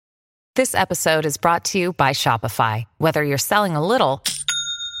This episode is brought to you by Shopify. Whether you're selling a little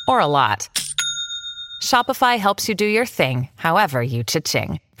or a lot, Shopify helps you do your thing, however you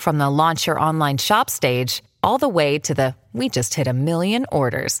cha-ching. From the launch your online shop stage, all the way to the we just hit 1 million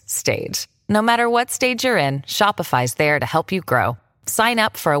orders stage. No matter what stage you're in, Shopify's there to help you grow. Sign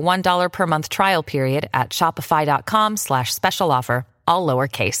up for a $1 per month trial period at shopify.com/special offer, all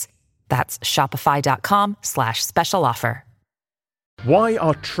lowercase. That's shopify.com/special offer. Why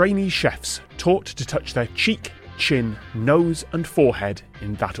are trainee chefs taught to touch their cheek, chin, nose and forehead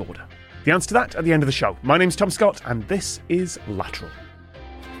in that order? The answer to that at the end of the show. My name's Tom Scott and this is Lateral.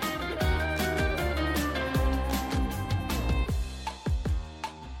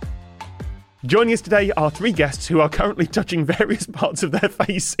 Joining us today are three guests who are currently touching various parts of their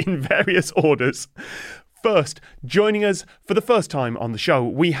face in various orders. First, joining us for the first time on the show,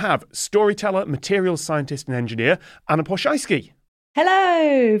 we have storyteller, materials scientist and engineer, Anna Ploszajski.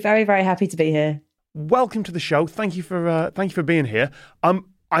 Hello, very, very happy to be here. Welcome to the show. Thank you for being here.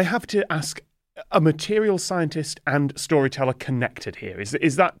 I have to ask, a materials scientist and storyteller connected here? Is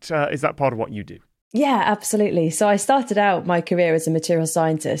that part of what you do? Yeah, absolutely. So I started out my career as a materials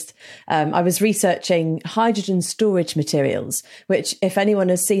scientist. I was researching hydrogen storage materials, which if anyone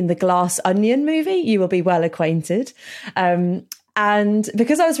has seen the Glass Onion movie, you will be well acquainted. And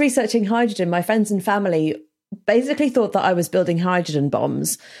because I was researching hydrogen, my friends and family basically thought that I was building hydrogen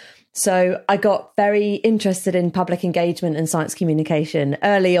bombs. So I got very interested in public engagement and science communication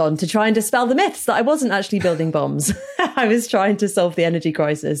early on to try and dispel the myths that I wasn't actually building bombs. I was trying to solve the energy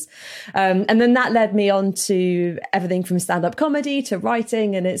crisis. And then that led me on to everything from stand-up comedy to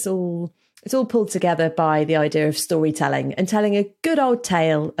writing. And it's all pulled together by the idea of storytelling and telling a good old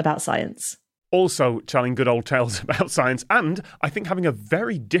tale about science. Also telling good old tales about science and, I think, having a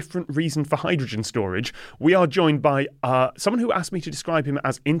very different reason for hydrogen storage. We are joined by someone who asked me to describe him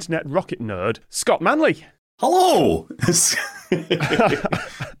as internet rocket nerd, Scott Manley. Hello!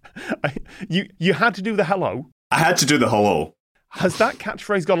 You had to do the hello. I had to do the hello. Has that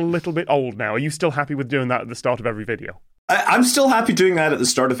catchphrase got a little bit old now? Are you still happy with doing that at the start of every video? I'm still happy doing that at the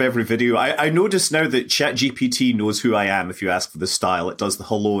start of every video. I notice now that ChatGPT knows who I am. If you ask for the style, it does the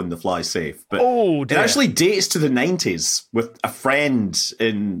hello and the fly safe. But it actually dates to the 90s with a friend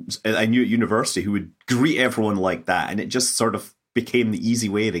I knew at university who would greet everyone like that. And it just sort of became the easy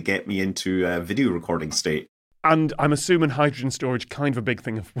way to get me into a video recording state. And I'm assuming hydrogen storage kind of a big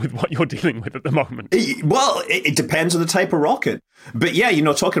thing with what you're dealing with at the moment. It depends on the type of rocket. But yeah,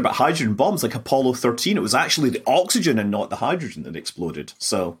 talking about hydrogen bombs like Apollo 13, it was actually the oxygen and not the hydrogen that exploded.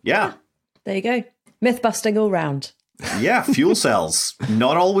 So, yeah. There you go. Myth busting all round. Yeah, fuel cells.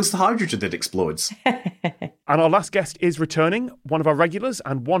 Not always the hydrogen that explodes. And our last guest is returning, one of our regulars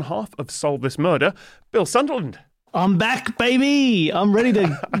and one half of Solve This Murder, Bill Sunderland. I'm back, baby. I'm ready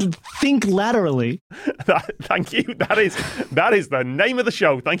to think laterally. Thank you. That is the name of the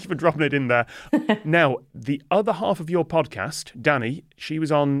show. Thank you for dropping it in there. Now, the other half of your podcast, Danny, she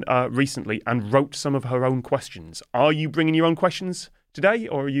was on recently and wrote some of her own questions. Are you bringing your own questions today,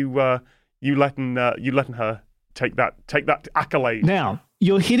 or are you letting her take that accolade? Now,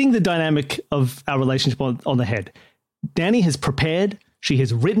 you're hitting the dynamic of our relationship on the head. Danny has prepared. She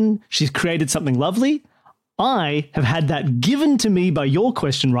has written. She's created something lovely. I have had that given to me by your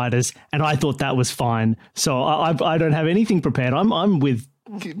question writers, and I thought that was fine. So I don't have anything prepared. I'm with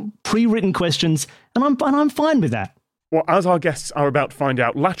pre-written questions, and I'm fine with that. Well, as our guests are about to find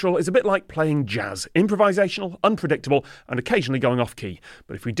out, Lateral is a bit like playing jazz. Improvisational, unpredictable, and occasionally going off key.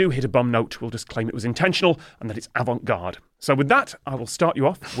 But if we do hit a bum note, we'll just claim it was intentional and that it's avant-garde. So with that, I will start you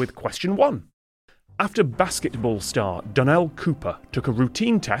off with question 1. After basketball star Donnell Cooper took a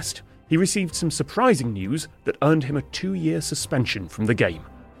routine test, he received some surprising news that earned him a 2-year suspension from the game.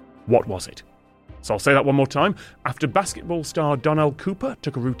 What was it? So I'll say that one more time. After basketball star Donnell Cooper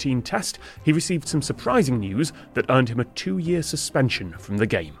took a routine test, he received some surprising news that earned him a 2-year suspension from the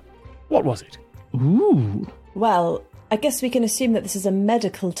game. What was it? Ooh. Well, I guess we can assume that this is a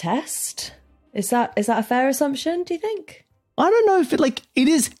medical test. Is that a fair assumption, do you think? I don't know if it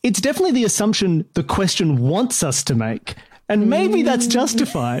is. It's definitely the assumption the question wants us to make. And maybe that's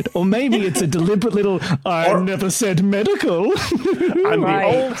justified, or maybe it's a deliberate little, I never said medical. And the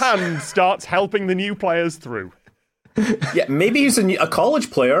old hand starts helping the new players through. Yeah, maybe he's a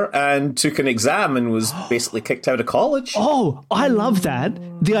college player and took an exam and was basically kicked out of college. Oh, I love that.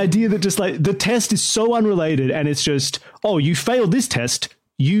 The idea that just the test is so unrelated and it's just, you failed this test,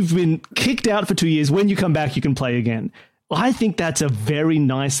 you've been kicked out for 2 years. When you come back, you can play again. I think that's a very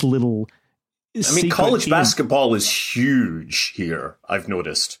nice little I mean, college basketball is huge here, I've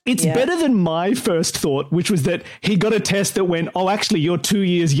noticed. It's better than my first thought, which was that he got a test that went, oh, actually, you're 2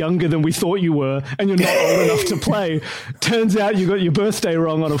 years younger than we thought you were, and you're not old enough to play. Turns out you got your birthday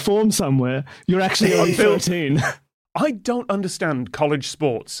wrong on a form somewhere. You're actually only 13. I don't understand college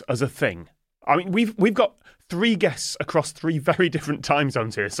sports as a thing. I mean, we've got 3 guests across 3 very different time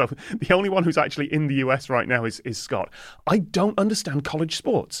zones here, so the only one who's actually in the US right now is Scott. I don't understand college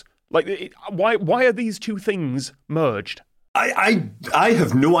sports. Like, why are these 2 things merged? I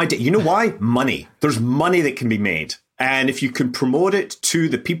have no idea. You know why? Money. There's money that can be made. And if you can promote it to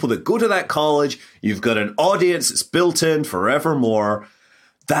the people that go to that college, you've got an audience that's built in forevermore.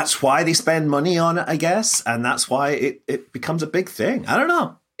 That's why they spend money on it, I guess. And that's why it becomes a big thing. I don't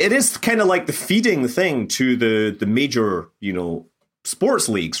know. It is kind of like the feeding thing to the major, sports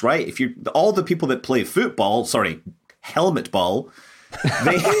leagues, right? If all the people that play helmet ball,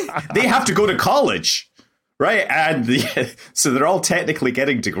 they have to go to college, right? And so they're all technically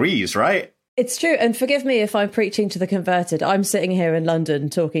getting degrees, right? It's true. And forgive me if I'm preaching to the converted. I'm sitting here in London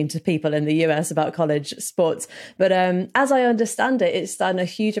talking to people in the US about college sports. But as I understand it, it's done a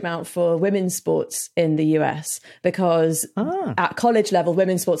huge amount for women's sports in the US because at college level,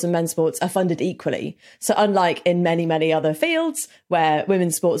 women's sports and men's sports are funded equally. So unlike in many, many other fields where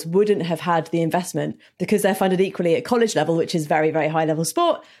women's sports wouldn't have had the investment because they're funded equally at college level, which is very, very high level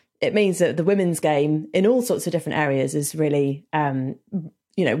sport, it means that the women's game in all sorts of different areas is really,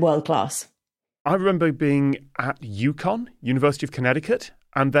 world class. I remember being at UConn, University of Connecticut,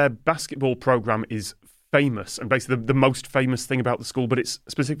 and their basketball program is famous, and basically the most famous thing about the school, but it's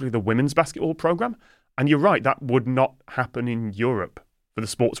specifically the women's basketball program. And you're right, that would not happen in Europe for the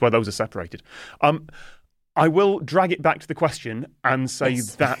sports where those are separated. I will drag it back to the question and say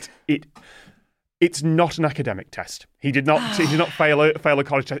that it's not an academic test. He did not fail a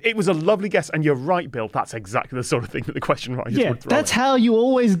college test. It was a lovely guess, and you're right, Bill. That's exactly the sort of thing that the question writers would throw. That's how you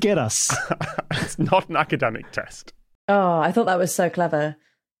always get us. It's not an academic test. Oh, I thought that was so clever.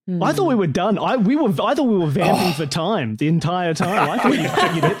 I thought we were done. I thought we were vamping for time the entire time. I thought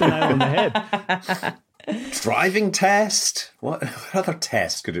you'd hit the nail on the head. Driving test? What other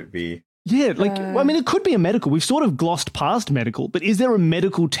test could it be? Yeah, it could be a medical. We've sort of glossed past medical, but is there a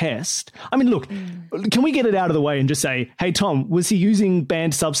medical test? I mean, look, can we get it out of the way and just say, hey, Tom, was he using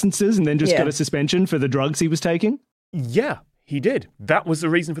banned substances and then just got a suspension for the drugs he was taking? Yeah, he did. That was the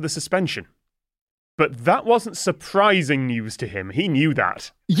reason for the suspension. But that wasn't surprising news to him. He knew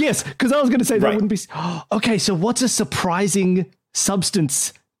that. Yes, because I was going to say that wouldn't be... Okay, so what's a surprising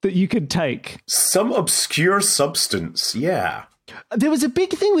substance that you could take? Some obscure substance, yeah. There was a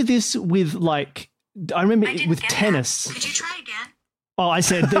big thing with this, I remember with tennis. Could you try again? Oh, I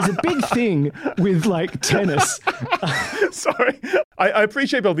said there's a big thing with tennis. Sorry. I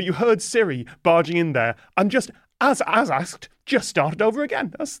appreciate, Bill, that you heard Siri barging in there and just, as asked, just started over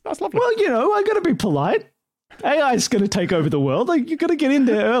again. That's lovely. Well, I got to be polite. AI's going to take over the world. You got to get in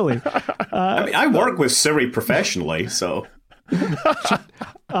there early. I work with Siri professionally, so...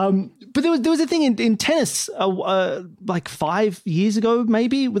 But there was a thing in tennis 5 years ago,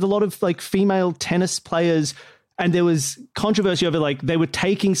 maybe, with a lot of female tennis players, and there was controversy over they were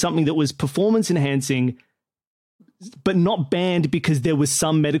taking something that was performance enhancing, but not banned because there was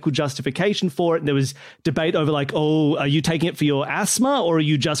some medical justification for it. And there was debate over are you taking it for your asthma or are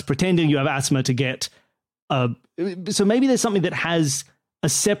you just pretending you have asthma to get? So maybe there's something that has a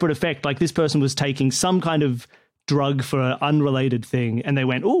separate effect. Like this person was taking some kind of drug for an unrelated thing, and they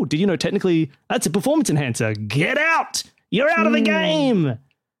went, oh, did you know technically that's a performance enhancer? Get out! You're out of the game!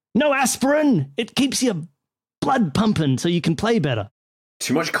 No aspirin! It keeps your blood pumping so you can play better.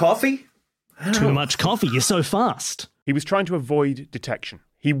 Too much coffee? Too much coffee, you're so fast. He was trying to avoid detection.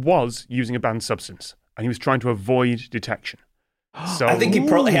 He was using a banned substance, and he was trying to avoid detection. So I think he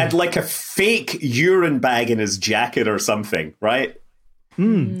probably had a fake urine bag in his jacket or something, right?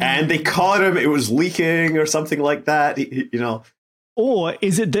 And they caught him, it was leaking or something like that, Or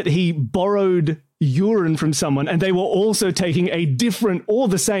is it that he borrowed urine from someone and they were also taking a different or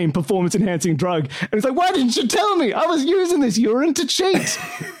the same performance-enhancing drug? And it's why didn't you tell me? I was using this urine to cheat.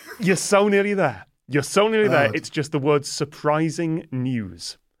 You're so nearly there. It's just the word surprising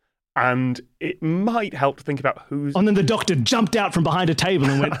news. And it might help to think about who's... And then the doctor jumped out from behind a table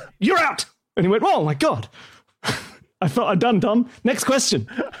and went, you're out! And he went, oh my God. I thought I'd done, Tom. Next question.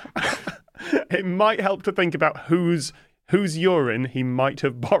 It might help to think about whose urine he might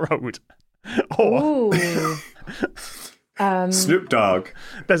have borrowed. Or Snoop Dogg.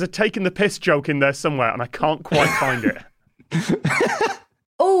 There's a taking the piss joke in there somewhere, and I can't quite find it.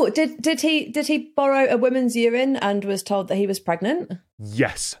 Oh, did he borrow a woman's urine and was told that he was pregnant?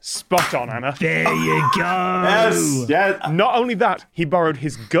 Yes, spot on, Anna. There you go. Yes, yeah. Not only that, he borrowed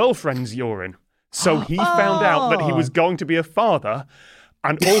his girlfriend's urine. So he found out that he was going to be a father,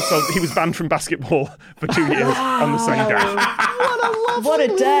 and also he was banned from basketball for 2 years on the same day. What a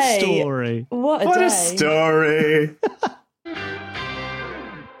day. Story. What a What day. a story.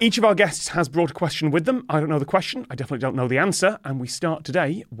 Each of our guests has brought a question with them. I don't know the question. I definitely don't know the answer. And we start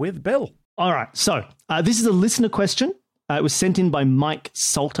today with Bill. All right. So this is a listener question. It was sent in by Mike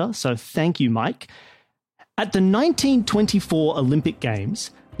Salter. So thank you, Mike. At the 1924 Olympic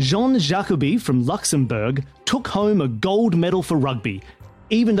Games, Jean Jacobi from Luxembourg took home a gold medal for rugby,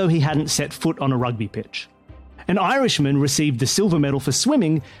 even though he hadn't set foot on a rugby pitch. An Irishman received the silver medal for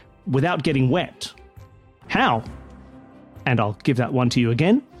swimming without getting wet. How? And I'll give that one to you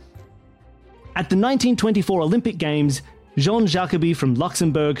again. At the 1924 Olympic Games, Jean Jacobi from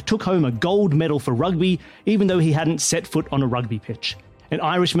Luxembourg took home a gold medal for rugby, even though he hadn't set foot on a rugby pitch. An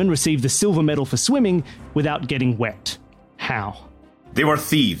Irishman received the silver medal for swimming without getting wet. How? They were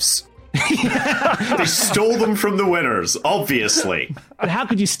thieves. They stole them from the winners, obviously. But how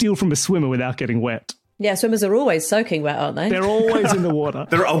could you steal from a swimmer without getting wet? Yeah, swimmers are always soaking wet, aren't they? They're always in the water.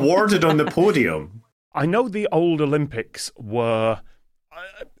 They're awarded on the podium. I know the old Olympics were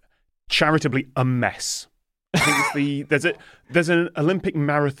charitably a mess. I think it's there's an Olympic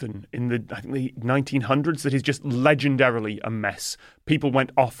marathon in the 1900s that is just legendarily a mess. People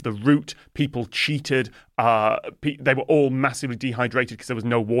went off the route. People cheated. They were all massively dehydrated because there was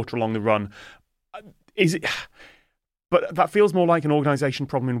no water along the run. But that feels more like an organisation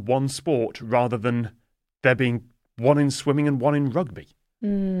problem in one sport rather than there being one in swimming and one in rugby.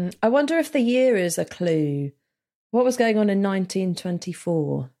 I wonder if the year is a clue. What was going on in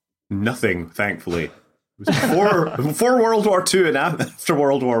 1924? Nothing, thankfully. It was before World War II and after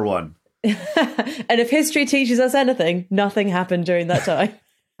World War I. And if history teaches us anything, nothing happened during that time.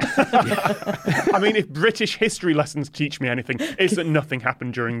 I mean, if British history lessons teach me anything, it's that nothing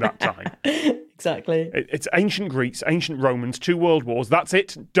happened during that time. Exactly. It's ancient Greeks, ancient Romans, 2 world wars. That's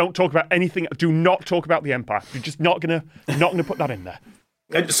it. Don't talk about anything. Do not talk about the empire. You're just not gonna put that in there.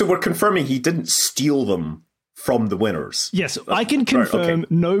 And so we're confirming he didn't steal them from the winners. Yes, I can confirm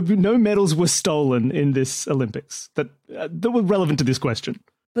okay. no medals were stolen in this Olympics that were relevant to this question.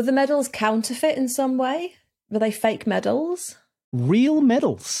 Were the medals counterfeit in some way? Were they fake medals? Real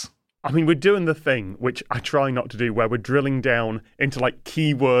medals. I mean, we're doing the thing, which I try not to do, where we're drilling down into like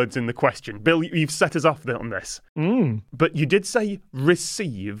keywords in the question. Bill, you've set us off on this. But you did say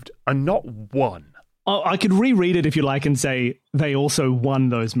received and not won. Oh, I could reread it if you like and say they also won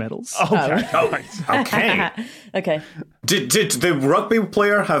those medals. Okay. Okay. Okay. Did the rugby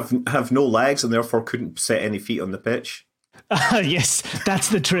player have no legs and therefore couldn't set any feet on the pitch? Yes, that's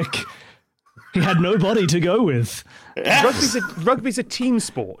the trick. He had no body to go with. Yes. Rugby's a team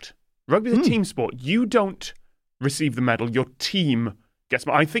sport. Rugby's a team sport. You don't receive the medal. Your team gets.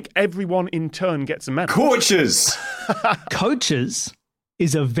 I think everyone in turn gets a medal. Coaches. Coaches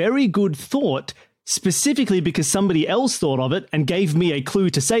is a very good thought, specifically because somebody else thought of it and gave me a clue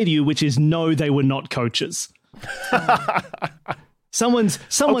to say to you, which is no, they were not coaches. Someone's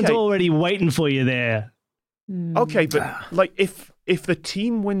Okay. already waiting for you there. Okay, but like if the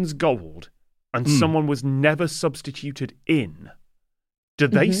team wins gold and someone was never substituted in, do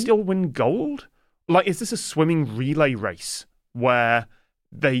they still win gold? Like, is this a swimming relay race where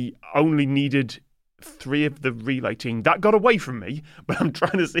they only needed 3 of the relay team? That got away from me, but I'm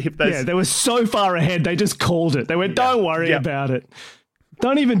trying to see if there's... Yeah, they were so far ahead, they just called it. They went, don't worry about it.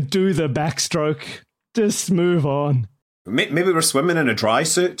 Don't even do the backstroke. Just move on. Maybe we're swimming in a dry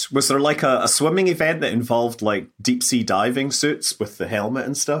suit. Was there like a swimming event that involved like deep sea diving suits with the helmet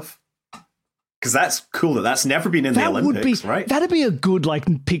and stuff? Because that's cool. That's never been in the Olympics, right? That'd be a good like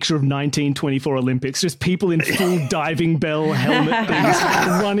picture of 1924 Olympics. Just people in full diving bell helmet things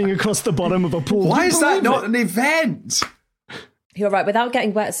running across the bottom of a pool. Why is that not an event? You're right. Without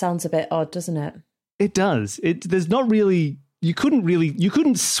getting wet sounds a bit odd, doesn't it? It does. There's not really. You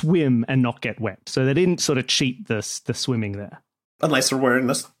couldn't swim and not get wet. So they didn't sort of cheat the swimming there. Unless they're wearing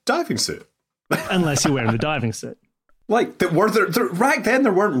this diving suit. Unless you're wearing the diving suit. Like, back then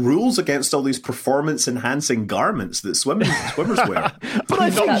there weren't rules against all these performance-enhancing garments that swimmers wear. But I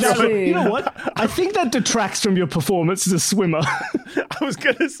think That's true. you know what? I think that detracts from your performance as a swimmer. I was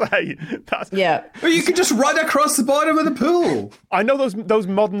going to say... Yeah. Well, you could just run across the bottom of the pool. I know those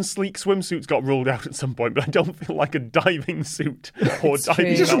modern sleek swimsuits got ruled out at some point, but I don't feel like a diving suit or diving...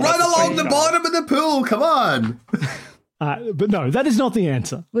 true. Just belt run at the along same the time. bottom of the pool, come on. But no, that is not the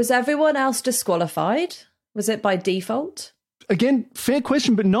answer. Was everyone else disqualified? Was it by default? Again, fair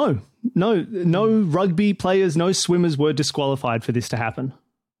question, but no rugby players, no swimmers were disqualified for this to happen.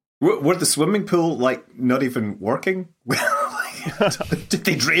 Were the swimming pool, like, not even working? Did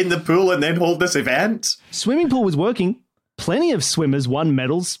they drain the pool and then hold this event? Swimming pool was working. Plenty of swimmers won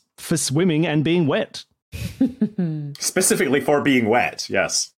medals for swimming and being wet. Specifically for being wet,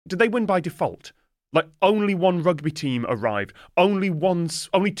 yes. Did they win by default? Like, only one rugby team arrived. Only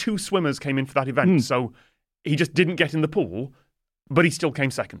two swimmers came in for that event, so he just didn't get in the pool, but he still came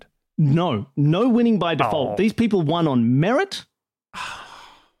second. No winning by default. These people won on merit.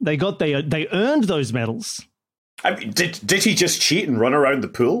 They earned those medals. I mean, did he just cheat and run around the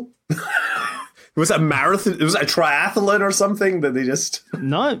pool? Was it a marathon? Was it a triathlon or something that they just...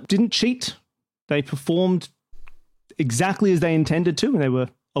 No, didn't cheat. They performed exactly as they intended to, and they were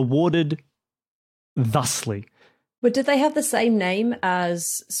awarded thusly. But did they have the same name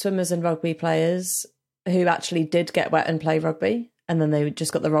as swimmers and rugby players who actually did get wet and play rugby, and then they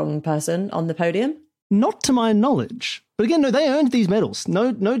just got the wrong person on the podium? Not to my knowledge. But again, no, they earned these medals.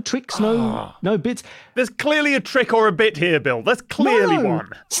 No tricks, no bits. There's clearly a trick or a bit here, Bill. There's clearly one.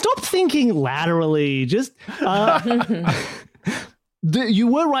 Stop thinking laterally. Just you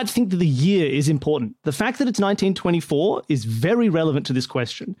were right to think that the year is important. The fact that it's 1924 is very relevant to this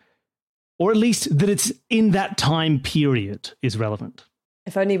question. Or at least that it's in that time period is relevant.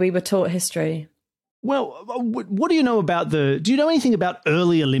 If only we were taught history. Well, what do you know about do you know anything about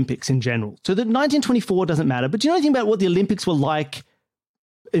early Olympics in general? So that 1924 doesn't matter, but do you know anything about what the Olympics were like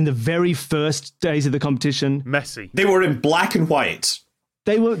in the very first days of the competition? Messy. They were in black and white.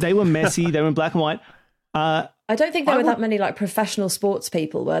 They were messy. They were in black and white. I don't think there were that many like professional sports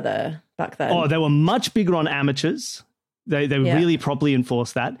people, were there, back then? Oh, they were much bigger on amateurs. They really properly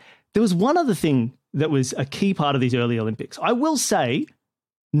enforced that. There was one other thing that was a key part of these early Olympics. I will say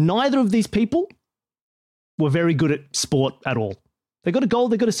neither of these people were very good at sport at all. They got a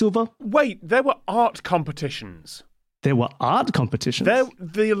gold, they got a silver. Wait, there were art competitions. There were art competitions?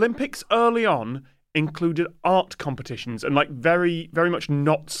 The Olympics early on included art competitions and like very, very much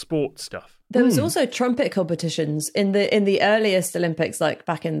not sport stuff. There was also trumpet competitions in the earliest Olympics, like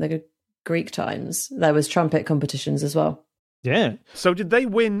back in the Greek times. There was trumpet competitions as well. Yeah. So did they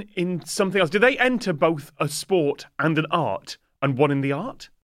win in something else? Did they enter both a sport and an art and won in the art?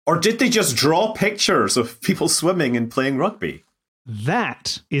 Or did they just draw pictures of people swimming and playing rugby?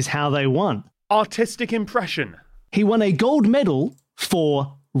 That is how they won. Artistic impression. He won a gold medal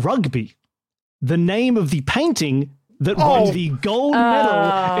for rugby. The name of the painting that won the gold medal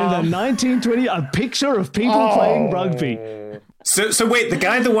in the 1920, a picture of people playing rugby. So wait, the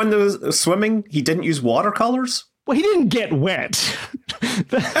guy that won the swimming, he didn't use watercolors? Well, he didn't get wet.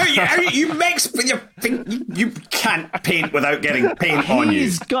 You can't paint without getting paint on you.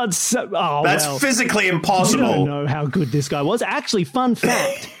 He's got That's physically impossible. You don't know how good this guy was. Actually, fun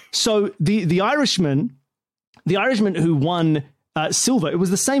fact. So the Irishman who won silver, it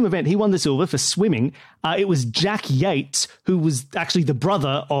was the same event. He won the silver for swimming. It was Jack Yates, who was actually the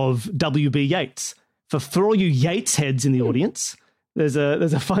brother of W.B. Yeats. For all you Yates heads in the audience, there's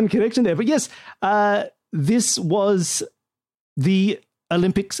a fun connection there. But yes, this was the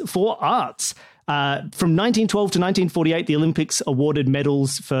Olympics for arts. From 1912 to 1948, the Olympics awarded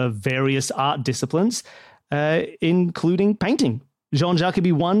medals for various art disciplines, including painting. Jean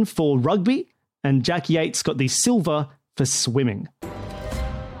Jacobi won for rugby, and Jack Yates got the silver for swimming.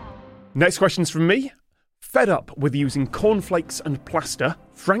 Next question's from me. Fed up with using cornflakes and plaster,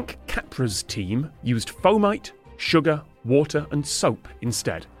 Frank Capra's team used foamite, sugar, water and soap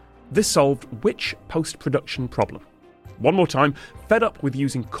instead. This solved which post-production problem? One more time. Fed up with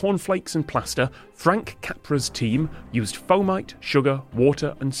using cornflakes and plaster, Frank Capra's team used foamite, sugar,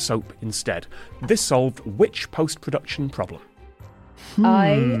 water and soap instead. This solved which post-production problem?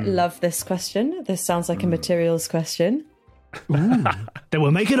 I love this question. This sounds like a materials question. They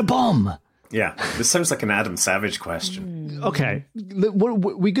were making a bomb. Yeah, this sounds like an Adam Savage question. Okay,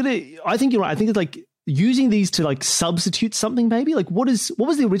 I think you're right. I think it's like using these to like substitute something, maybe. Like what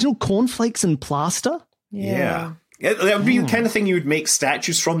was the original cornflakes and plaster? Yeah. That would be the kind of thing you would make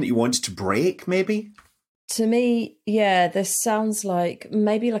statues from that you wanted to break, maybe? To me, yeah, this sounds like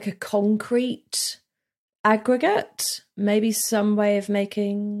maybe like a concrete aggregate. Maybe some way of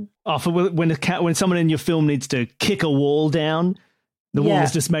making... Oh, for when someone in your film needs to kick a wall down, the wall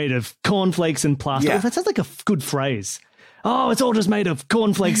is just made of cornflakes and plaster. Yeah. Oh, that sounds like a good phrase. Oh, it's all just made of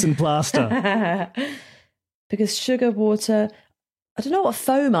cornflakes and plaster. Because sugar, water... I don't know what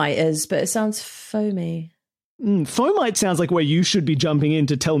foamite is, but it sounds foamy. Foamite sounds like where you should be jumping in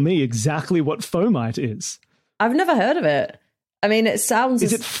to tell me exactly what foamite is. I've never heard of it. I mean, it sounds...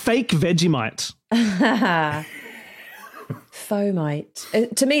 Is it fake Vegemite?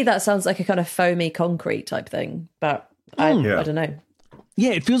 Foamite. To me, that sounds like a kind of foamy concrete type thing, but I don't know.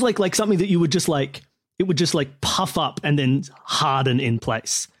 Yeah, it feels like something that you would just like, it would just like puff up and then harden in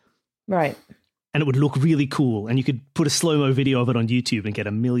place. Right. And it would look really cool. And you could put a slow-mo video of it on YouTube and get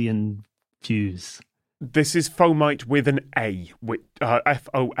 1 million views. This is foamite with an A, with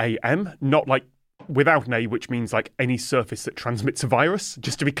F-O-A-M, not like without an A, which means like any surface that transmits a virus,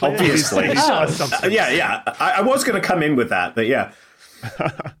 just to be clear. Obviously. Yeah. I was going to come in with that, but yeah.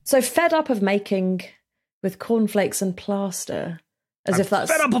 So fed up of making with cornflakes and plaster, if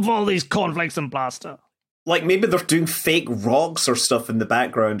that's... Fed up of all these cornflakes and plaster. Like maybe they're doing fake rocks or stuff in the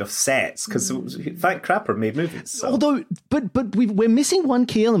background of sets, because Frank Capra made movies. So. Although, but we're missing one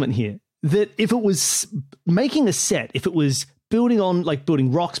key element here, that if it was making a set, if it was building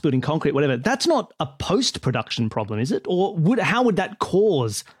rocks, building concrete, whatever, that's not a post-production problem, is it? Or how would that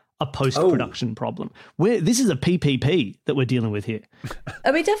cause a post-production problem? This is a PPP that we're dealing with here.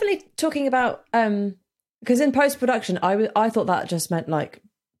 Are we definitely talking about... Because in post-production, I thought that just meant like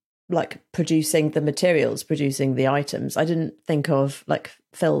producing the materials, producing the items. I didn't think of like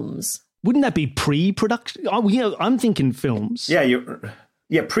films. Wouldn't that be pre-production? I'm thinking films.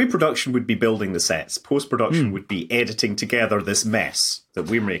 Yeah, pre-production would be building the sets. Post-production would be editing together this mess that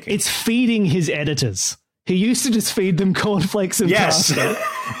we're making. It's feeding his editors. He used to just feed them cornflakes and pasta,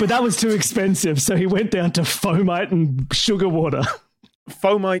 but that was too expensive, so he went down to foamite and sugar water.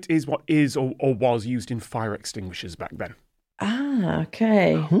 Foamite is what is or was used in fire extinguishers back then. Ah,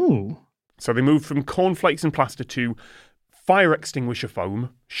 okay. Ooh. So they moved from cornflakes and plaster to fire extinguisher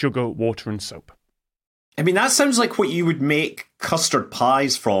foam, sugar, water and soap. I mean, that sounds like what you would make custard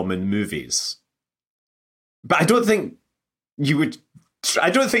pies from in movies. But I don't think you would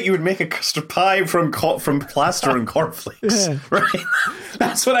make a custard pie from plaster and cornflakes. Yeah. Right?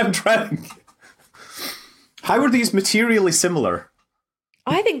 That's what I'm trying. How are these materially similar?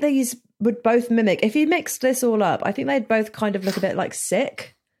 I think these would both mimic. If you mixed this all up, I think they'd both kind of look a bit like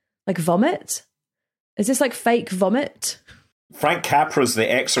sick, like vomit. Is this like fake vomit? Frank Capra's The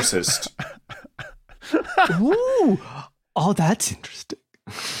Exorcist. Ooh. Oh, that's interesting.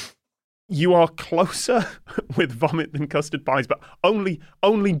 You are closer with vomit than custard pies, but only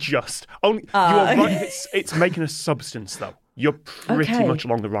just. You are right. It's making a substance, though. You're pretty much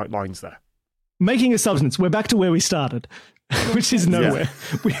along the right lines there. Making a substance. We're back to where we started, which is nowhere.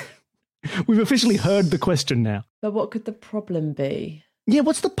 Yeah. We've officially heard the question now. But what could the problem be? Yeah,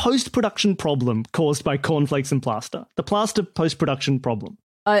 what's the post-production problem caused by cornflakes and plaster? The plaster post-production problem.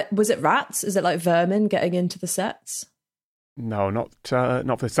 Was it rats? Is it like vermin getting into the sets? No, not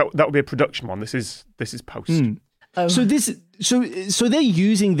for this. That would be a production one. This is post. Oh. So they're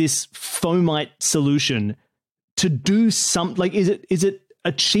using this foamite solution to do something. Like, is it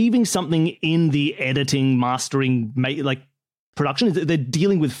achieving something in the editing, mastering, production? They're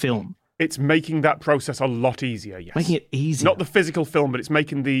dealing with film. It's making that process a lot easier, yes. Making it easier. Not the physical film, but it's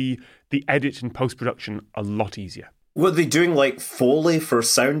making the edit and post-production a lot easier. Were they doing like Foley for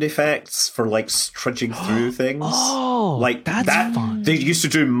sound effects, for like trudging through things? Oh, like that's fun. They used to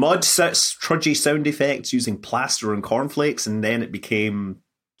do trudgy sound effects using plaster and cornflakes, and then it became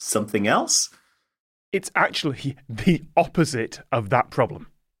something else? It's actually the opposite of that problem.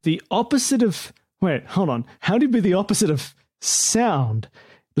 The opposite of... Wait, hold on. How do you be the opposite of sound?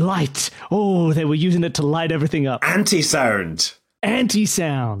 Light. Oh, they were using it to light everything up. Anti-sound.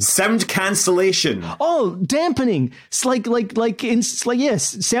 Anti-sound. Sound cancellation. Oh, dampening. It's like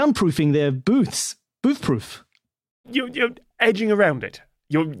soundproofing their booths. Booth-proof. You're edging around it.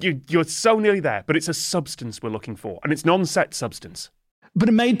 You're so nearly there, but it's a substance we're looking for, and it's non-set substance. But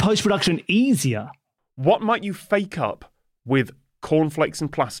it made post-production easier. What might you fake up with cornflakes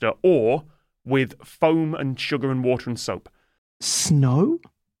and plaster, or with foam and sugar and water and soap? Snow?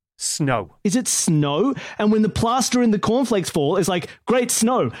 Snow. Is it snow? And when the plaster and the cornflakes fall, it's like, great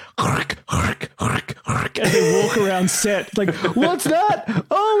snow. And they walk around set. Like, what's that?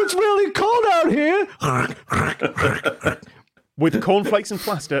 Oh, it's really cold out here. With cornflakes and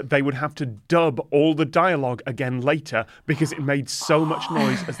plaster, they would have to dub all the dialogue again later because it made so much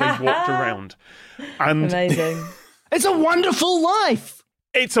noise as they walked around. And amazing. It's a Wonderful Life.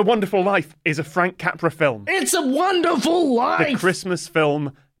 It's a Wonderful Life is a Frank Capra film. It's a Wonderful Life. The Christmas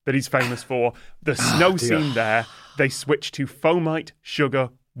film that he's famous for. The snow scene there, they switched to foamite,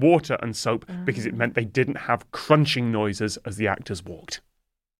 sugar, water and soap because it meant they didn't have crunching noises as the actors walked.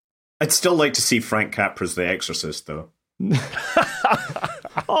 I'd still like to see Frank Capra's The Exorcist, though.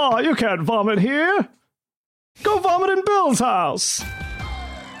 Oh, you can't vomit here. Go vomit in Bill's house.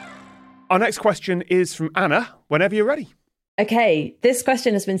 Our next question is from Anna, whenever you're ready. Okay, this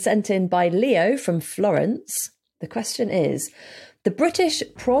question has been sent in by Leo from Florence. The question is, the British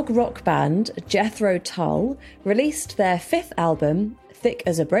prog rock band Jethro Tull released their fifth album, Thick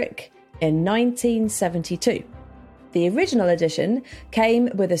as a Brick, in 1972. The original edition came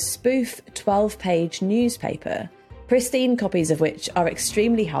with a spoof 12-page newspaper, pristine copies of which are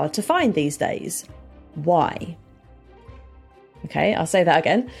extremely hard to find these days. Why? Okay, I'll say that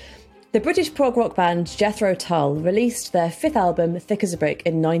again. The British prog rock band Jethro Tull released their fifth album, Thick as a Brick,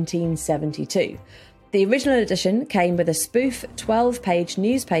 in 1972. The original edition came with a spoof 12-page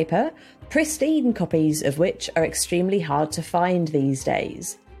newspaper, pristine copies of which are extremely hard to find these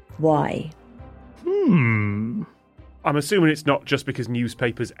days. Why? I'm assuming it's not just because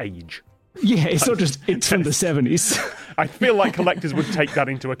newspapers age. Yeah, it's not just it's from the 70s. I feel like collectors would take that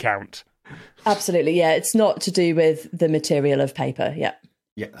into account. Absolutely, yeah. It's not to do with the material of paper, yeah.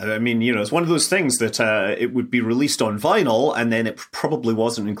 Yeah, I mean, it's one of those things that it would be released on vinyl and then it probably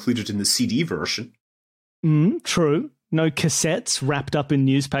wasn't included in the CD version. True. No cassettes wrapped up in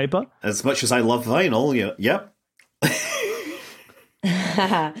newspaper. As much as I love vinyl, yeah.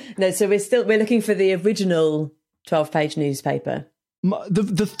 No, so we're looking for the original 12-page newspaper.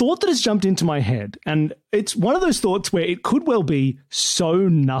 The thought that has jumped into my head, and it's one of those thoughts where it could well be so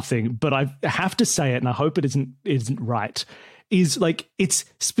nothing, but I have to say it, and I hope it isn't right, is like, it's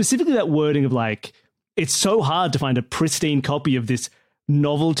specifically that wording of like, it's so hard to find a pristine copy of this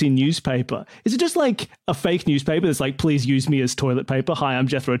novelty newspaper. Is it just like a fake newspaper that's like, please use me as toilet paper? Hi, I'm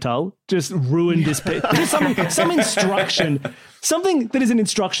Jethro Tull. Just ruin this paper. Just some instruction, something that is an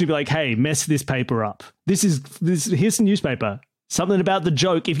instruction to be like, hey, mess this paper up. Here's the newspaper. Something about the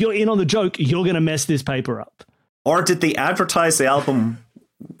joke. If you're in on the joke, you're going to mess this paper up. Or did they advertise the album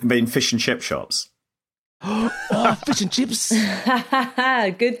in fish and chip shops? Oh, fish and chips.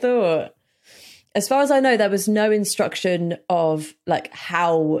 Good thought. As far as I know, there was no instruction of like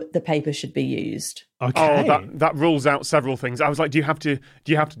how the paper should be used. Okay. Oh, that rules out several things. I was like, do you have to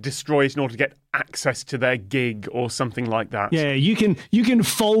destroy it in order to get access to their gig or something like that? Yeah, you can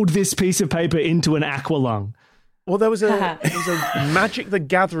fold this piece of paper into an aqualung. Well, there was a Magic the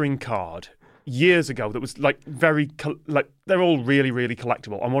Gathering card years ago that was like they're all really, really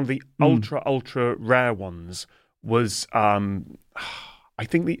collectible. And one of the ultra rare ones was, I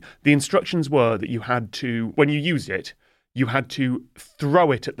think the instructions were that you had to, when you used it, you had to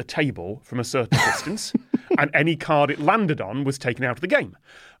throw it at the table from a certain distance, and any card it landed on was taken out of the game.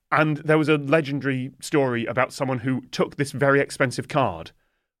 And there was a legendary story about someone who took this very expensive card,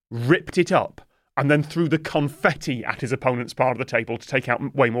 ripped it up, and then threw the confetti at his opponent's part of the table to take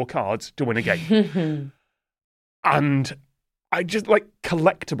out way more cards to win a game. And I just like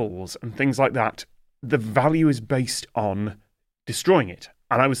collectibles and things like that. The value is based on destroying it.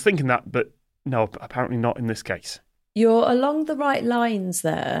 And I was thinking that, but no, apparently not in this case. You're along the right lines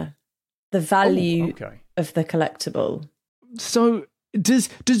there. The value of the collectible. So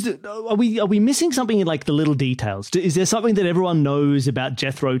are we missing something in like the little details? Is there something that everyone knows about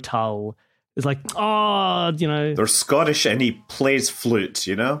Jethro Tull? It's like, they're Scottish and he plays flute,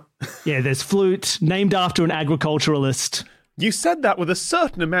 Yeah, there's flute, named after an agriculturalist. You said that with a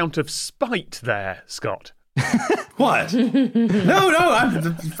certain amount of spite there, Scott. What?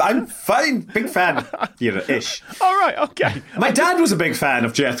 No, I'm fine. Big fan, ish. All right, okay. My dad was a big fan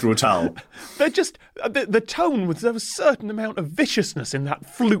of Jethro Tull. They're just the tone was there was a certain amount of viciousness in that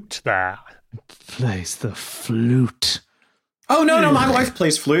flute there. Plays the flute. Oh no, my wife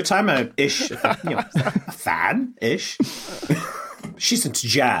plays flute. I'm a fan ish. She's into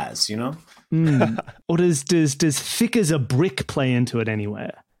jazz, Or does Thick as a Brick play into it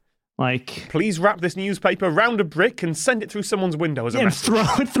anywhere? Like, please wrap this newspaper round a brick and send it through someone's window as a message. And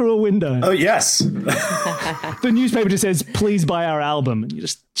throw it through a window. Oh yes. The newspaper just says, "Please buy our album," and you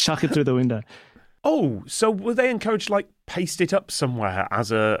just chuck it through the window. Oh, so were they encouraged to like paste it up somewhere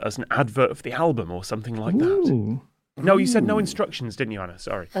as an advert for the album or something like that? No, you said no instructions, didn't you, Anna?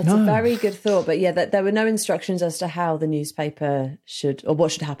 Sorry. That's a very good thought, but yeah, that there were no instructions as to how the newspaper should or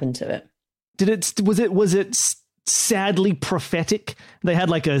what should happen to it. Was it sadly prophetic? They had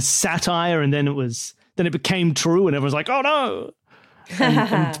like a satire, and then it became true, and everyone's like, "Oh no!"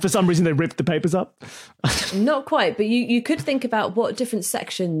 And for some reason, they ripped the papers up. Not quite, but you could think about what different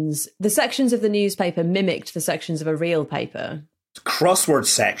sections of the newspaper mimicked the sections of a real paper. Crossword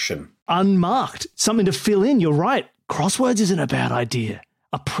section. Unmarked. Something to fill in. You're right. Crosswords isn't a bad idea.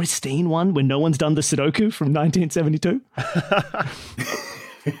 A pristine one when no one's done the Sudoku from 1972.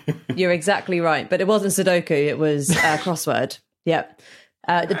 You're exactly right. But it wasn't Sudoku. It was a crossword. Yep.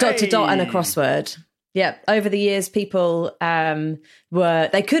 The dot to dot and a crossword. Yep. Over the years, people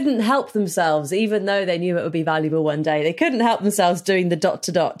they couldn't help themselves, even though they knew it would be valuable one day. They couldn't help themselves doing the dot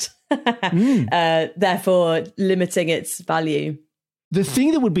to dot. therefore limiting its value. The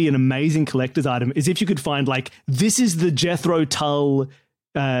thing that would be an amazing collector's item is if you could find, like, this is the Jethro Tull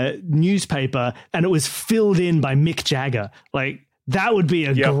newspaper and it was filled in by Mick Jagger. Like, that would be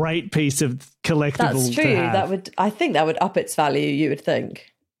a great piece of collectible. That's true. I think that would up its value, you would think.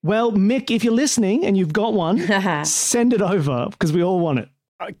 Well, Mick, if you're listening and you've got one, send it over because we all want it.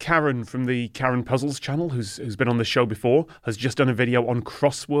 Karen from the Karen Puzzles channel, who's been on the show before, has just done a video on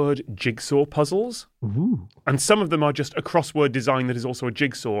crossword jigsaw puzzles. Ooh. And some of them are just a crossword design that is also a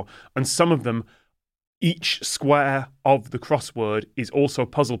jigsaw. And some of them, each square of the crossword is also a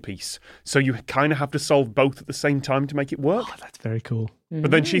puzzle piece. So you kind of have to solve both at the same time to make it work. Oh, that's very cool.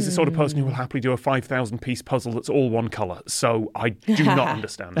 But then she's the sort of person who will happily do a 5,000-piece puzzle that's all one colour. So I do not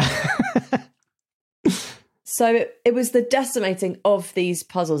understand that. So it was the decimating of these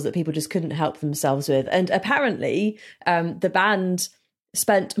puzzles that people just couldn't help themselves with. And apparently the band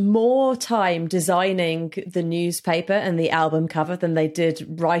spent more time designing the newspaper and the album cover than they did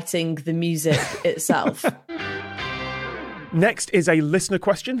writing the music itself. Next is a listener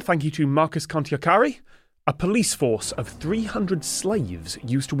question. Thank you to Marcus Contiacari. A police force of 300 slaves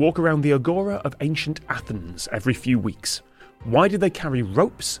used to walk around the agora of ancient Athens every few weeks. Why did they carry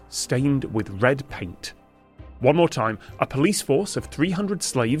ropes stained with red paint? One more time, a police force of 300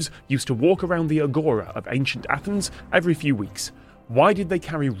 slaves used to walk around the agora of ancient Athens every few weeks. Why did they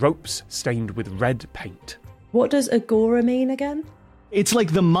carry ropes stained with red paint? What does agora mean again? It's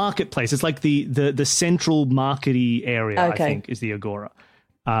like the marketplace. It's like the central markety area, okay. I think, is the agora.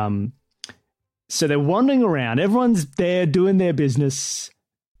 So they're wandering around. Everyone's there doing their business,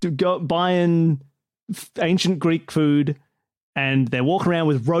 buying ancient Greek food, and they're walking around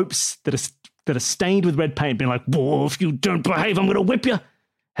with ropes that are stained with red paint, being like, whoa, if you don't behave, I'm going to whip you.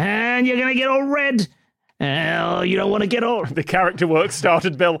 And you're going to get all red. Hell, you don't want to get all... The character work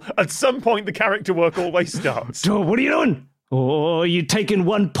started, Bill. At some point, the character work always starts. Oh, what are you doing? Oh, you taking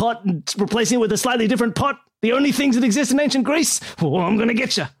one pot and replacing it with a slightly different pot? The only things that exist in ancient Greece? Oh, I'm going to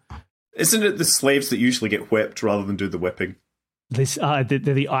get you. Isn't it the slaves that usually get whipped rather than do the whipping? They're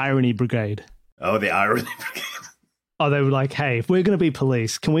the Irony Brigade. Oh, the Irony Brigade. Oh, they were like, hey, if we're going to be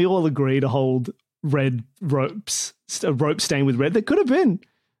police, can we all agree to hold red ropes, a rope stained with red? There could have been.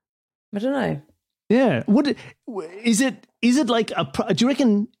 I don't know. Yeah. Is it like do you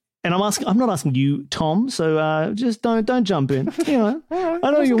reckon, and I'm not asking you, Tom, so just don't jump in. You know, right,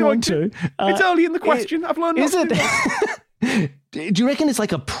 I know you want to. It's early in the question. I've learned is not to it? Do you reckon it's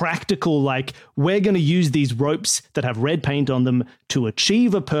like a practical, like, we're going to use these ropes that have red paint on them to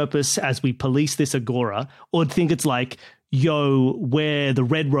achieve a purpose as we police this agora? Or do you think it's like, yo, wear the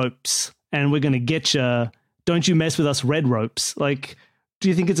red ropes and we're going to get you, don't you mess with us red ropes? Like, do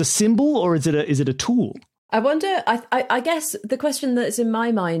you think it's a symbol or is it a tool? I wonder, I guess the question that's in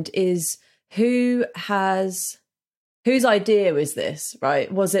my mind is whose idea was this,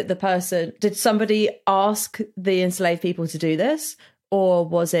 right? Was it the person, did somebody ask the enslaved people to do this, or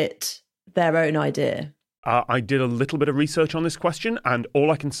was it their own idea? I did a little bit of research on this question, and all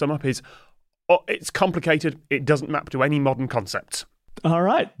I can sum up is, it's complicated. It doesn't map to any modern concepts. All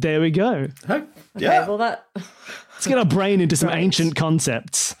right, there we go. Okay, well let's get our brain into some ancient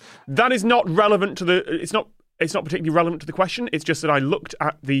concepts. That is not relevant to it's not particularly relevant to the question. It's just that I looked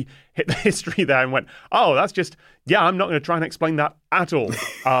at the history there and went, oh, that's just, I'm not going to try and explain that at all.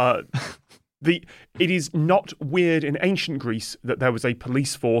 It is not weird in ancient Greece that there was a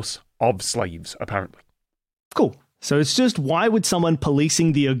police force of slaves, apparently. Cool. So it's just, why would someone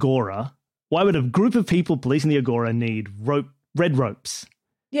policing the agora, why would a group of people policing the agora need red ropes?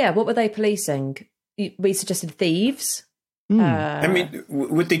 Yeah, what were they policing? We suggested thieves. I mean,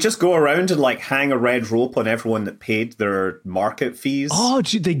 would they just go around and like hang a red rope on everyone that paid their market fees? Oh,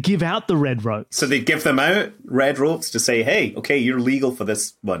 they give out the red ropes. So they give them out red ropes to say, "Hey, okay, you're legal for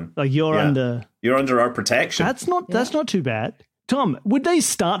this one. Like you're under our protection." That's not too bad. Tom, would they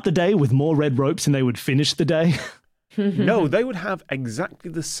start the day with more red ropes than they would finish the day? No, they would have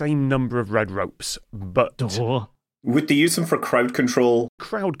exactly the same number of red ropes, but would they use them for crowd control?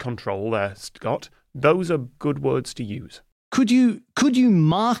 Crowd control, there, Scott. Those are good words to use. Could you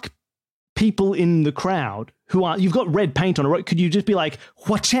mark people in the crowd you've got red paint on a rope? Could you just be like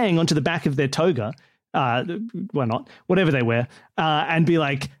wha-chang onto the back of their toga? Why not? Whatever they wear, and be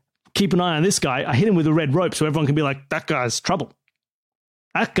like, keep an eye on this guy. I hit him with a red rope, so everyone can be like, that guy's trouble.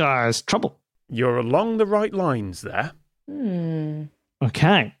 That guy's trouble. You're along the right lines there.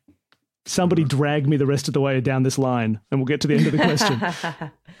 Okay. Somebody drag me the rest of the way down this line, and we'll get to the end of the question.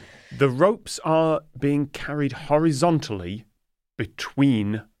 The ropes are being carried horizontally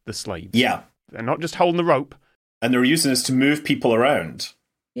between the slaves. Yeah. They're not just holding the rope. And they're using this to move people around.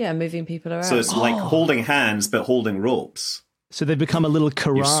 Yeah, moving people around. So it's like holding hands, but holding ropes. So they become a little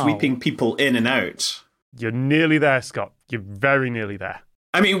corral. You're sweeping people in and out. You're nearly there, Scott. You're very nearly there.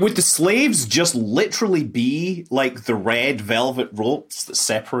 I mean, would the slaves just literally be like the red velvet ropes that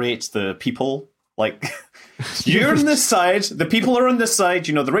separate the people? Like, you're on this side, the people are on this side,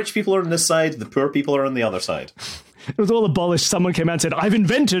 you know, the rich people are on this side, the poor people are on the other side. It was all abolished. Someone came out and said, I've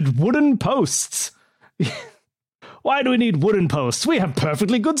invented wooden posts. Why do we need wooden posts? We have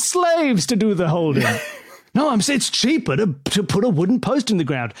perfectly good slaves to do the holding. No, I'm saying it's cheaper to put a wooden post in the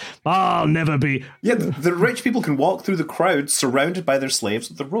ground. I'll never be... Yeah, the rich people can walk through the crowd surrounded by their slaves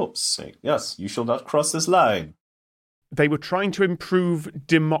with the ropes, saying, yes, you shall not cross this line. They were trying to improve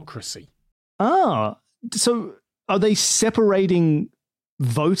democracy. Ah, so are they separating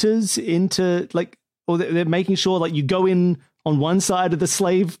voters into, like, or they're making sure, like, you go in on one side of the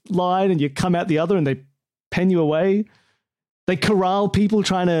slave line and you come out the other and they pen you away? They corral people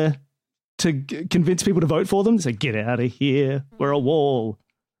trying to convince people to vote for them? Say, get out of here. We're a wall.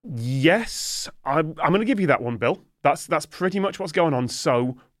 Yes, I'm going to give you that one, Bill. That's pretty much what's going on.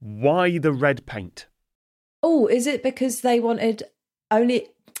 So why the red paint? Oh, is it because they wanted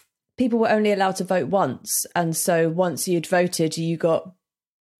people were only allowed to vote once, and so once you'd voted, you got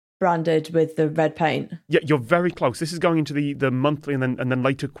branded with the red paint? Yeah, you're very close. This is going into the monthly and then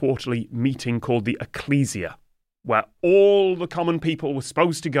later quarterly meeting called the Ecclesia, where all the common people were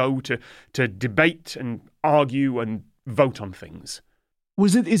supposed to go to debate and argue and vote on things.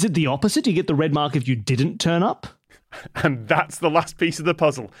 Is it the opposite? You get the red mark if you didn't turn up? And that's the last piece of the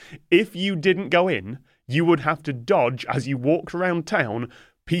puzzle. If you didn't go in, you would have to dodge, as you walked around town,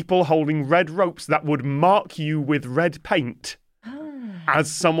 people holding red ropes that would mark you with red paint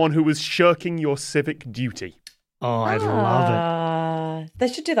as someone who was shirking your civic duty. Oh, I love it. They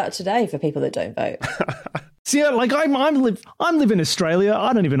should do that today for people that don't vote. See, like I live in Australia.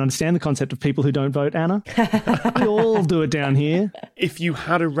 I don't even understand the concept of people who don't vote, Anna. We all do it down here. If you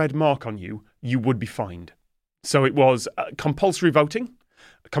had a red mark on you, you would be fined. So it was compulsory voting,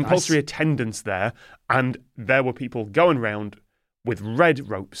 compulsory attendance there, and there were people going around with red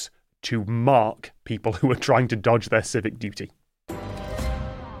ropes to mark people who were trying to dodge their civic duty.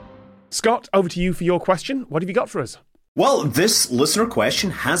 Scott, over to you for your question. What have you got for us? Well, this listener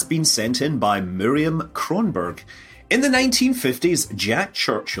question has been sent in by Miriam Kronberg. In the 1950s, Jack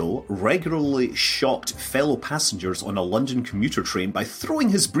Churchill regularly shocked fellow passengers on a London commuter train by throwing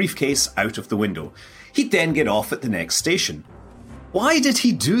his briefcase out of the window. He'd then get off at the next station. Why did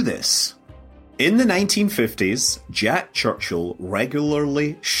he do this? In the 1950s, Jack Churchill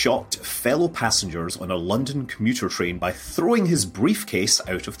regularly shocked fellow passengers on a London commuter train by throwing his briefcase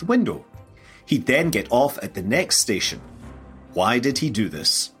out of the window. He'd then get off at the next station. Why did he do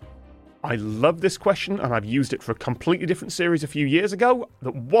this? I love this question, and I've used it for a completely different series a few years ago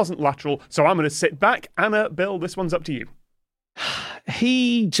that wasn't lateral, so I'm going to sit back. Anna, Bill, this one's up to you.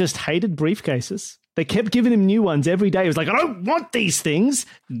 He just hated briefcases. They kept giving him new ones every day. He was like, I don't want these things.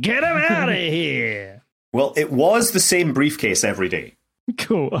 Get them out of here. Well, it was the same briefcase every day.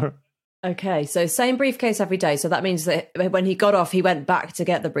 Cool. Okay, so same briefcase every day. So that means that when he got off, he went back to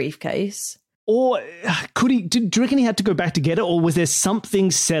get the briefcase. Or could he? Do you reckon he had to go back to get it? Or was there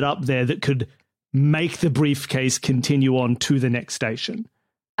something set up there that could make the briefcase continue on to the next station?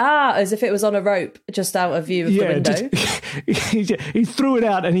 As if it was on a rope just out of view of the window. He threw it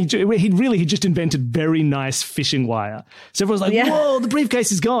out, and he just invented very nice fishing wire. So everyone's like, whoa, the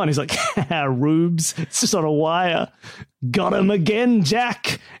briefcase is gone. He's like, rubes, it's just on a wire. Got him again,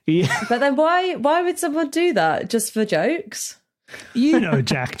 Jack. Yeah. But then why would someone do that? Just for jokes? You know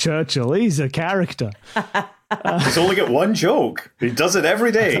Jack Churchill, he's a character. He's only got one joke. He does it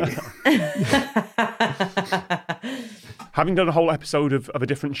every day. Having done a whole episode of a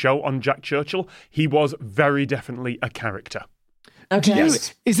different show on Jack Churchill, he was very definitely a character. Okay.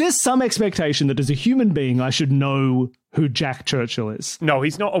 Yes. Is there some expectation that as a human being I should know who Jack Churchill is? No,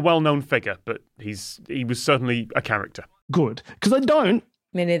 he's not a well-known figure, but he was certainly a character. Good, because I don't.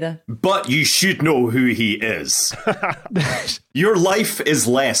 Me neither. But you should know who he is. Your life is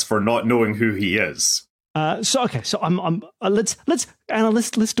less for not knowing who he is. So I'm let's Anna,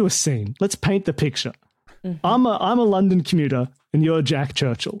 let's do a scene. Let's paint the picture. Mm-hmm. I'm a London commuter and you're Jack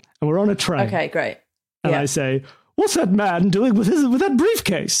Churchill and we're on a train. Okay, great. And I say, "What's that man doing with that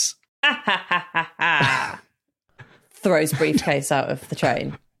briefcase?" Throws briefcase out of the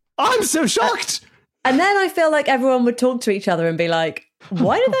train. I'm so shocked. And then I feel like everyone would talk to each other and be like,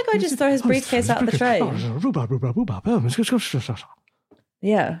 "Why did that guy just throw his briefcase out of the train?"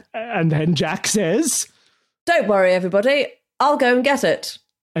 Yeah. And then Jack says, "Don't worry, everybody. I'll go and get it."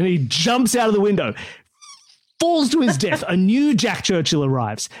 And he jumps out of the window. falls to his death. A new Jack Churchill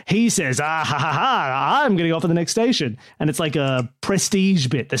arrives. He says, I'm getting off at the next station. And it's like a prestige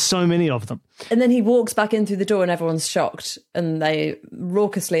bit. There's so many of them. And then he walks back in through the door and everyone's shocked and they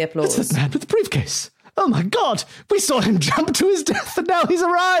raucously applaud. It's the man with the briefcase. Oh my God, we saw him jump to his death and now he's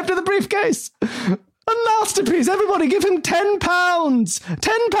arrived with a briefcase. A masterpiece. Everybody give him £10.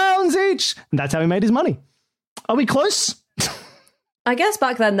 £10 each. And that's how he made his money. Are we close? I guess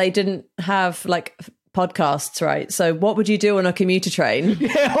back then they didn't have like podcasts, right? So what would you do on a commuter train?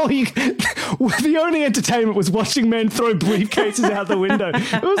 Yeah, the only entertainment was watching men throw briefcases out the window.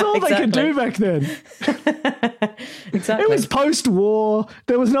 It was all they could do back then. Exactly. It was post-war.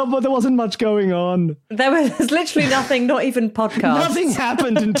 There wasn't much going on. There was literally nothing, not even podcasts. Nothing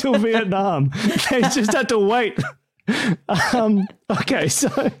happened until Vietnam. They just had to wait. Okay,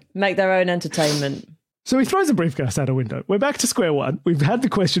 so make their own entertainment. So he throws a briefcase out a window. We're back to square one. We've had the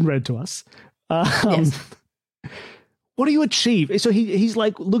question read to us. Yes. What do you achieve? So he's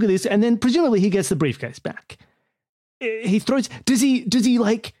like, look at this, and then presumably he gets the briefcase back. He throws. Does he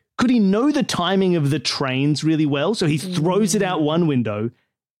like? Could he know the timing of the trains really well? So he throws it out one window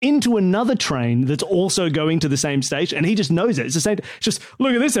into another train that's also going to the same station, and he just knows it. It's the same. Just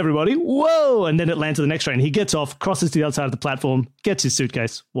look at this, everybody! Whoa! And then it lands to the next train. He gets off, crosses to the other side of the platform, gets his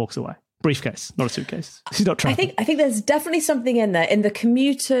suitcase, walks away. Briefcase, not a suitcase. He's not traveling. I think there's definitely something in there, in the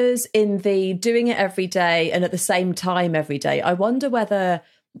commuters, in the doing it every day and at the same time every day. I wonder whether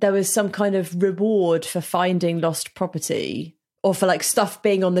there was some kind of reward for finding lost property or for like stuff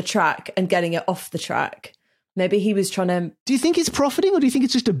being on the track and getting it off the track. Maybe he was trying to... Do you think he's profiting or do you think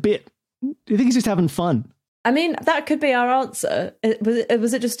it's just a bit? Do you think he's just having fun? I mean, that could be our answer.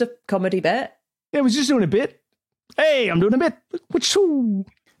 Was it just a comedy bit? Yeah, it was just doing a bit. Hey, I'm doing a bit. Wachoo.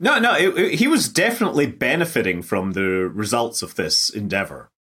 No, he was definitely benefiting from the results of this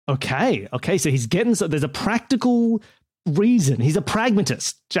endeavor. Okay, so he's getting... So there's a practical reason. He's a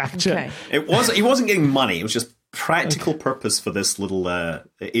pragmatist, Jack Churchill. Okay. He wasn't getting money. It was just practical purpose for this little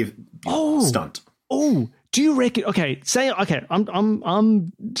stunt. Oh, do you reckon? Okay,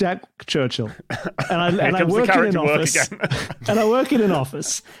 I'm Jack Churchill, and I work in an office, and I work in an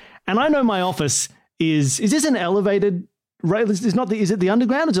office, and I know my office is this an elevated rail? Is it the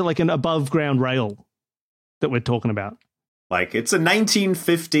underground? Or is it like an above ground rail that we're talking about? Like it's a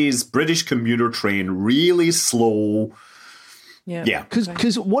 1950s British commuter train, really slow. Yeah.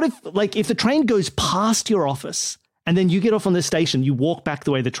 Because what if the train goes past your office and then you get off on the station, you walk back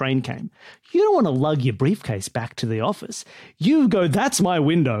the way the train came. You don't want to lug your briefcase back to the office. You go, that's my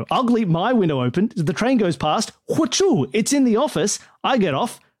window. I'll leave my window open. The train goes past. Whachoo, it's in the office. I get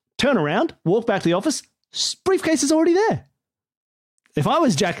off, turn around, walk back to the office. Briefcase is already there. If I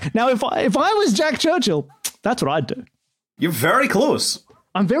was Jack Churchill, that's what I'd do. You're very close.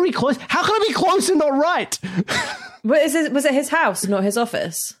 I'm very close. How can I be close and not right? Was it his house, not his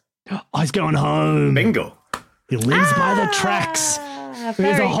office? Oh, he's going home. Bingo. He lives by the tracks.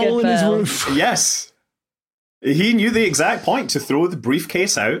 There's a hole in his roof. Yes. He knew the exact point to throw the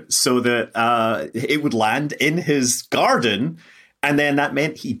briefcase out so that it would land in his garden, and then that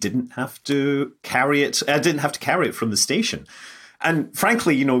meant he didn't have to carry it. From the station. And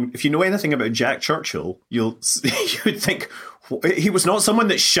frankly, if you know anything about Jack Churchill, you would think he was not someone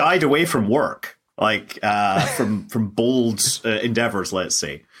that shied away from work, like from bold endeavors, let's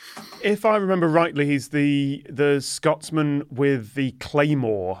say. If I remember rightly, he's the Scotsman with the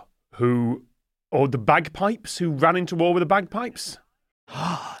claymore or the bagpipes who ran into war with the bagpipes.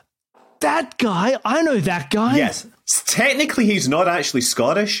 That guy? I know that guy. Yes. Technically, he's not actually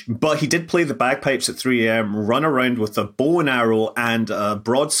Scottish, but he did play the bagpipes at 3 a.m., run around with a bow and arrow and a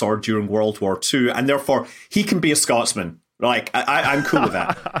broadsword during World War II, and therefore he can be a Scotsman. Like, I'm cool with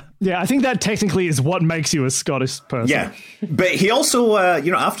that. Yeah, I think that technically is what makes you a Scottish person. Yeah, but he also,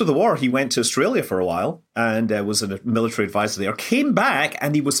 after the war, he went to Australia for a while and was a military advisor there. Came back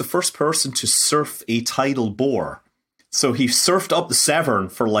and he was the first person to surf a tidal bore. So he surfed up the Severn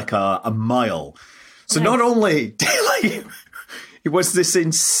for like a mile. So nice. Not only did he was this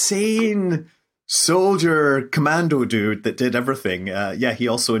insane soldier commando dude that did everything. He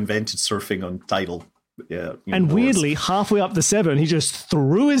also invented surfing on tidal. Yeah, and weirdly, halfway up the Severn, he just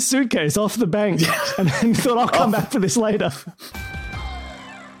threw his suitcase off the bank and then thought, I'll come back for this later.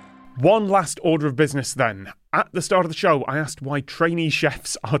 One last order of business then. At the start of the show, I asked why trainee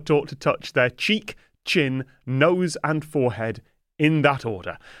chefs are taught to touch their cheek, chin, nose and forehead in that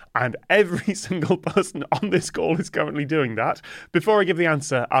order. And every single person on this call is currently doing that. Before I give the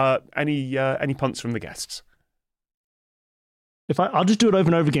answer, any punts from the guests? I'll just do it over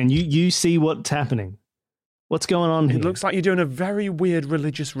and over again. You see what's happening. What's going on here? It looks like you're doing a very weird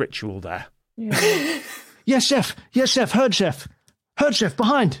religious ritual there. Yeah, Yes, chef. Yes, chef. Heard, chef. Heard, chef.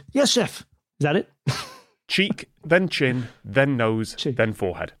 Behind. Yes, chef. Is that it? Cheek, then chin, then nose, then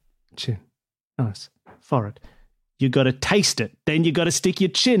forehead. Chin. Nose. Forehead. You got to taste it. Then you got to stick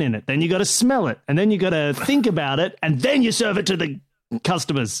your chin in it. Then you got to smell it. And then you got to think about it. And then you serve it to the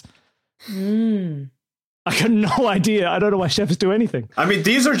customers. I got no idea. I don't know why chefs do anything. I mean,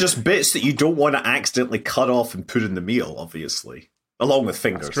 these are just bits that you don't want to accidentally cut off and put in the meal, obviously. Along with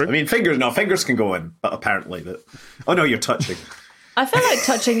fingers. I mean, fingers can go in, but apparently. Oh, no, you're touching. I feel like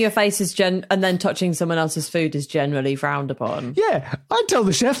touching your face is and then touching someone else's food is generally frowned upon. Yeah, I tell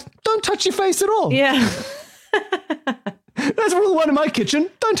the chef, don't touch your face at all. Yeah. That's rule 1 in my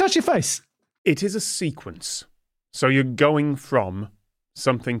kitchen. Don't touch your face. It is a sequence. So you're going from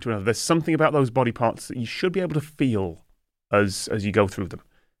something to another. There's something about those body parts that you should be able to feel as you go through them.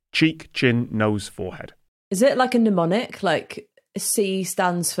 Cheek, chin, nose, forehead. Is it like a mnemonic? Like C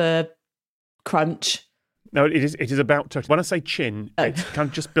stands for crunch? No, it is about touch. When I say chin, it's kind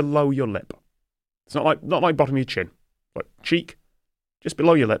of just below your lip. It's not like bottom of your chin. But cheek, just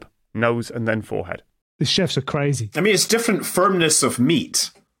below your lip, nose, and then forehead. The chefs are crazy. I mean, it's different firmness of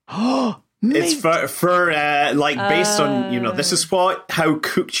meat. Meat. It's for based on, this is how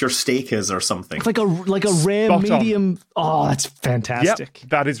cooked your steak is or something. It's like a rare, Spot medium. On. Oh, that's fantastic.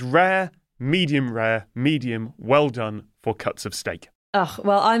 Yep, that is rare, medium, well done for cuts of steak. Oh,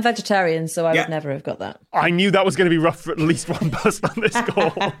 well, I'm vegetarian, so I would never have got that. I knew that was going to be rough for at least one person on this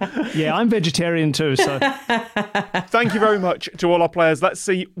call. Yeah, I'm vegetarian too, so. Thank you very much to all our players. Let's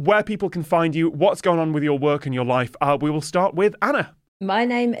see where people can find you, what's going on with your work and your life. We will start with Anna. My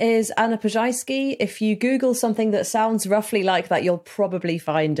name is Anna Pajajski. If you Google something that sounds roughly like that, you'll probably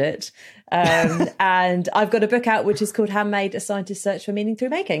find it. And I've got a book out which is called Handmade, A Scientist's Search for Meaning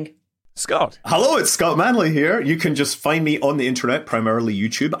Through Making. Scott. Hello, it's Scott Manley here. You can just find me on the internet, primarily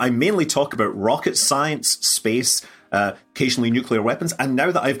YouTube. I mainly talk about rocket science, space, occasionally nuclear weapons, and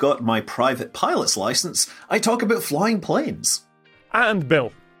now that I've got my private pilot's license, I talk about flying planes. And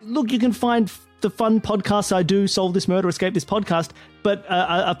Bill. Look, you can find the fun podcasts I do, Solve This Murder, Escape This Podcast, but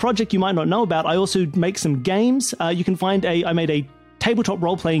a project you might not know about, I also make some games. You can find I made a tabletop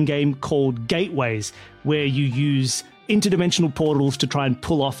role-playing game called Gateways, where you use interdimensional portals to try and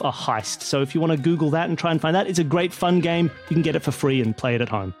pull off a heist. So if you want to Google that and try and find that, it's a great fun game. You can get it for free and play it at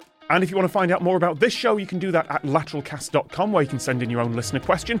home. And if you want to find out more about this show, you can do that at lateralcast.com, where you can send in your own listener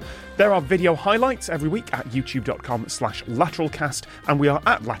question. There are video highlights every week at youtube.com/lateralcast, and we are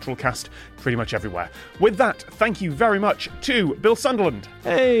at lateralcast pretty much everywhere. With that, thank you very much to Bill Sunderland.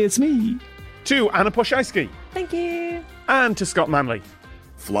 Hey, it's me. To Anna Pajajski. Thank you. And to Scott Manley.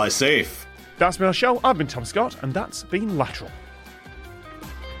 Fly safe. That's been our show. I've been Tom Scott, and that's been Lateral.